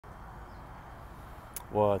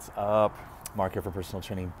What's up, Market for Personal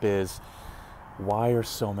Training Biz? Why are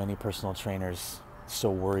so many personal trainers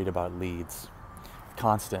so worried about leads?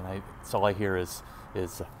 Constant. It's all I hear is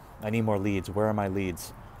I need more leads. Where are my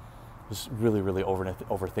leads? Just really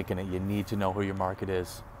overthinking it. You need to know who your market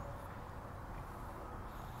is.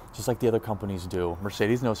 Just like the other companies do.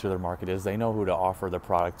 Mercedes knows who their market is. They know who to offer their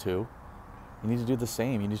product to. You need to do the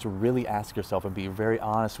same. You need to really ask yourself and be very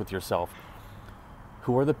honest with yourself.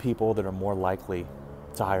 Who are the people that are more likely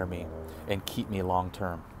to hire me and keep me long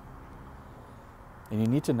term? And you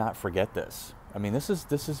need to not forget this. I mean, this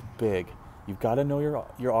is big. You've got to know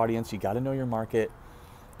your audience. You got to know your market,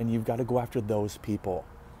 and you've got to go after those people,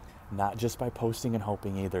 not just by posting and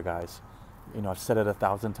hoping either, guys. You know, I've said it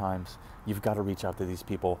 1,000 times. You've got to reach out to these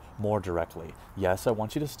people more directly. Yes, I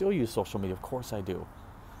want you to still use social media. Of course I do.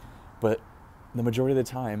 But the majority of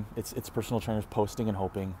the time, it's personal trainers posting and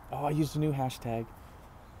hoping, oh, I used a new hashtag.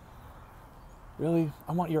 Really?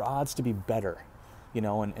 I want your odds to be better. You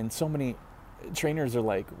know, and so many trainers are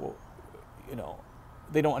like, well, you know,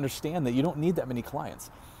 they don't understand that you don't need that many clients.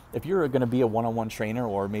 If you're going to be a one-on-one trainer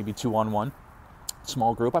or maybe two-on-one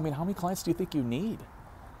small group, I mean, how many clients do you think you need?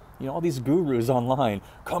 You know, all these gurus online,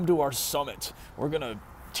 come to our summit. We're going to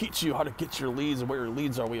teach you how to get your leads and where your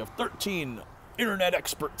leads are. We have 13 internet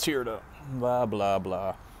experts here to blah, blah,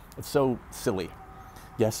 blah. It's so silly.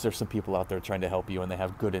 Yes, there's some people out there trying to help you and they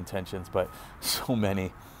have good intentions, but so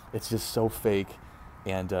many, it's just so fake.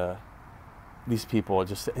 And these people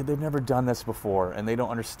they've never done this before and they don't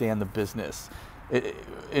understand the business.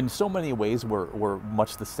 In so many ways, we're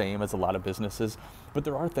much the same as a lot of businesses, but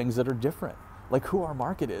there are things that are different. Like who our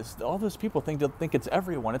market is. All those people think it's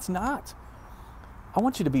everyone. It's not. I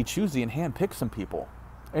want you to be choosy and handpick some people.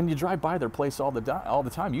 And you drive by their place all the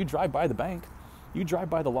time. You drive by the bank. You drive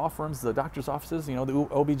by the law firms, the doctor's offices, you know, the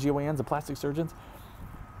OBGYNs, the plastic surgeons.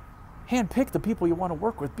 Handpick the people you want to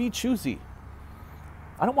work with. Be choosy.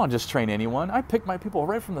 I don't want to just train anyone. I picked my people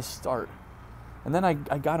right from the start. And then I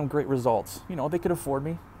got them great results. You know, they could afford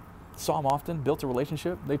me. Saw them often, built a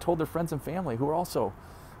relationship. They told their friends and family who also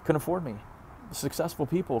can afford me. Successful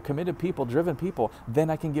people, committed people, driven people. Then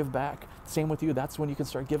I can give back. Same with you. That's when you can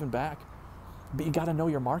start giving back. But you got to know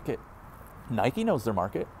your market. Nike knows their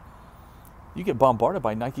market. You get bombarded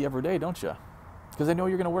by Nike every day, don't you? Because they know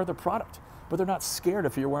you're going to wear their product. But they're not scared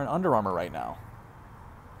if you're wearing Under Armour right now.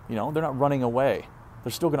 You know, they're not running away.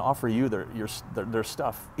 They're still going to offer you their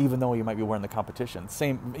stuff, even though you might be wearing the competition.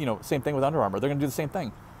 Same thing with Under Armour. They're going to do the same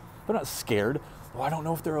thing. They're not scared. Oh, I don't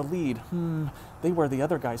know if they're a lead. They wear the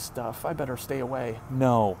other guy's stuff. I better stay away.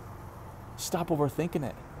 No. Stop overthinking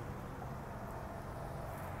it.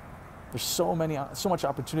 There's so much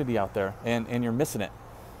opportunity out there, and you're missing it.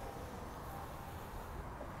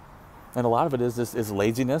 And a lot of it is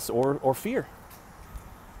laziness or fear.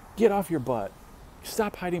 Get off your butt.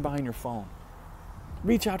 Stop hiding behind your phone.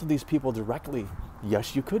 Reach out to these people directly.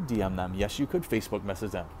 Yes, you could DM them. Yes, you could Facebook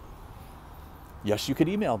message them. Yes, you could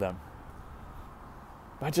email them.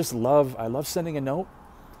 I love sending a note.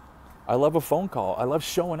 I love a phone call. I love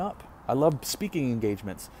showing up. I love speaking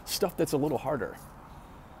engagements. Stuff that's a little harder.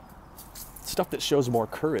 Stuff that shows more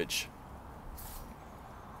courage.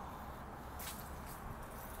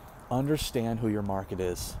 Understand who your market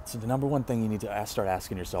is. It's the number one thing you need to start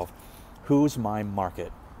asking yourself. Who's my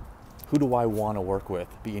market? Who do I want to work with?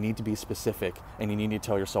 But you need to be specific, and you need to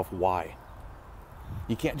tell yourself why.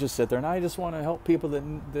 You can't just sit there and I just want to help people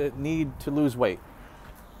that need to lose weight.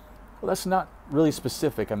 Well, that's not really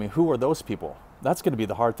specific. I mean, who are those people? That's going to be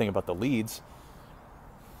the hard thing about the leads.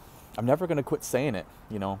 I'm never going to quit saying it.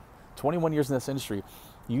 You know, 21 years in this industry,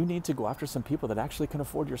 you need to go after some people that actually can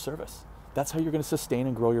afford your service. That's how you're going to sustain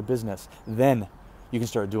and grow your business. Then you can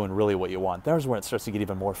start doing really what you want. There's where it starts to get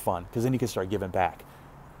even more fun, because then you can start giving back.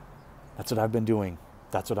 That's what I've been doing.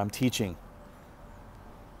 That's what I'm teaching.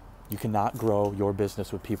 You cannot grow your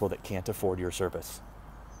business with people that can't afford your service.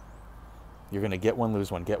 You're going to get one, lose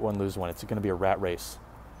one, get one, lose one. It's going to be a rat race.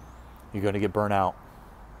 You're going to get burnt out.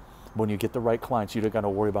 When you get the right clients, you don't got to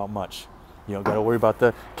worry about much. You don't got to worry about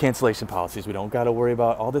the cancellation policies. We don't got to worry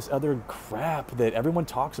about all this other crap that everyone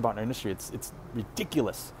talks about in our industry. It's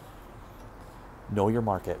ridiculous. Know your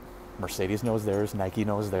market. Mercedes knows theirs. Nike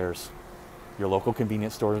knows theirs. Your local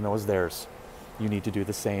convenience store knows theirs. You need to do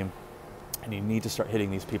the same. And you need to start hitting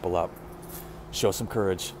these people up. Show some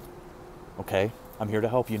courage. Okay? I'm here to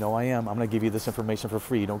help. You know I am. I'm going to give you this information for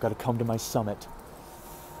free. You don't got to come to my summit.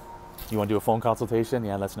 You want to do a phone consultation?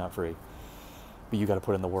 Yeah, that's not free. But you got to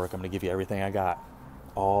put in the work. I'm going to give you everything I got.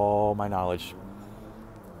 All my knowledge.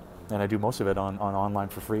 And I do most of it on online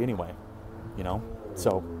for free anyway. You know?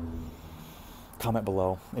 So Comment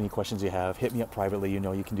below any questions you have. Hit me up privately. You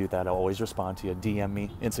know you can do that. I'll always respond to you. DM me,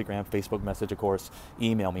 Instagram, Facebook message, of course.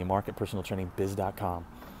 Email me, mark@personaltrainingbiz.com.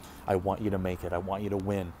 I want you to make it. I want you to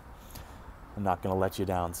win. I'm not going to let you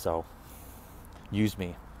down, so use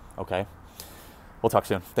me, okay? We'll talk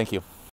soon. Thank you.